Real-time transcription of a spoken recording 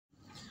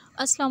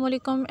Assalamu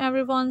alaikum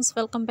everyone,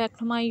 welcome back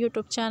to my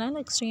YouTube channel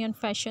Extreme and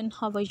Fashion.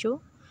 How are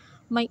you,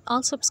 my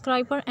all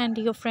subscriber and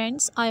your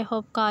friends? I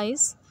hope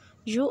guys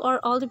you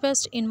are all the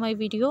best. In my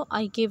video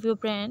I give you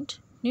brand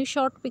new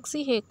short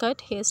pixie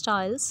haircut,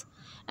 hairstyles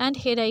and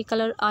hair dye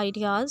color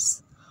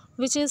ideas,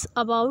 which is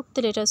about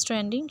the latest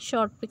trending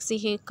short pixie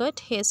haircut,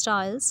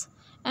 hairstyles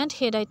and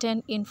hair dye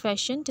trend in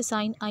fashion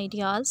design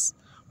ideas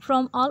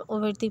from all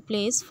over the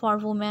place for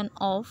women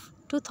of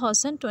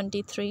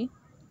 2023.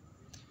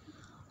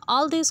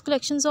 All these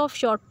collections of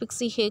short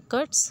pixie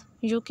haircuts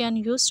you can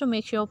use to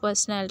make your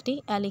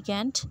personality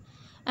elegant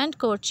and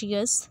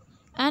courteous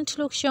and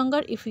look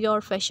younger. If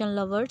you're fashion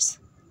lovers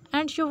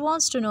and you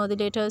want to know the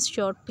latest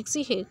short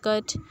pixie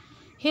haircut,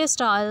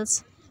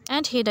 hairstyles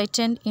and hair dye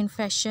trend in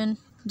fashion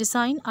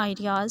design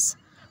ideas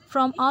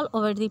from all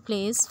over the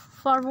place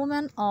for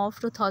women of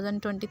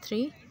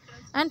 2023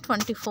 and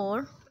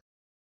 24,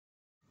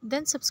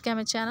 then subscribe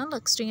my channel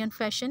Extreme and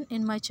Fashion.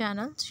 In my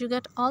channel you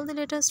get all the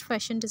latest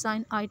fashion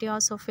design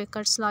ideas of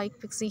haircuts like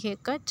pixie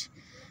haircut,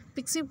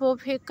 pixie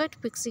bob haircut,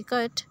 pixie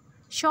cut,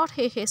 short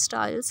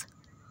hairstyles,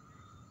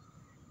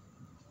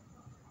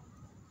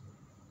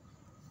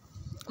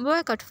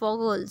 boy cut for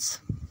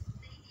girls,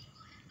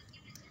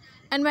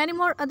 and many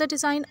more other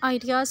design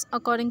ideas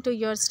according to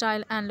your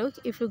style and look.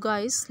 If you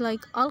guys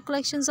like all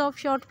collections of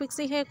short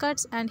pixie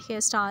haircuts and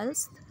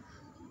hairstyles,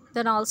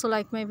 then also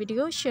like my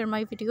video, share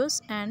my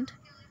videos and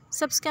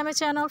subscribe my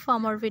channel for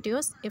more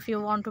videos. If you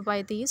want to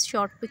buy these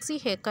short pixie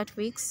haircut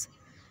wigs,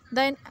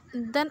 then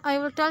I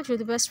will tell you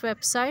the best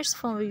websites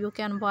from where you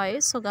can buy.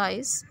 So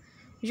guys,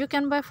 you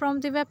can buy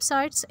from the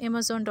websites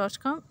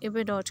amazon.com,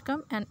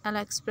 ebay.com and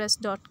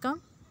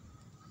aliexpress.com.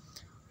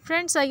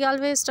 Friends, I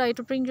always try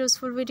to bring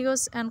useful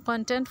videos and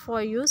content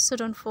for you, so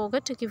don't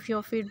forget to give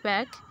your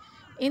feedback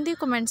in the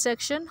comment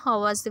section.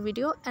 How was the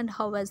video and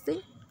how was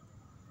the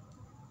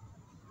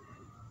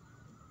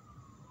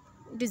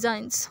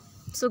designs?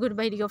 So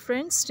goodbye dear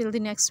friends, till the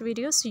next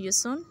video. See you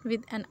soon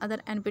with another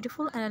and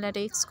beautiful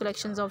analytics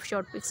collections of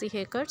short pixie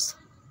haircuts.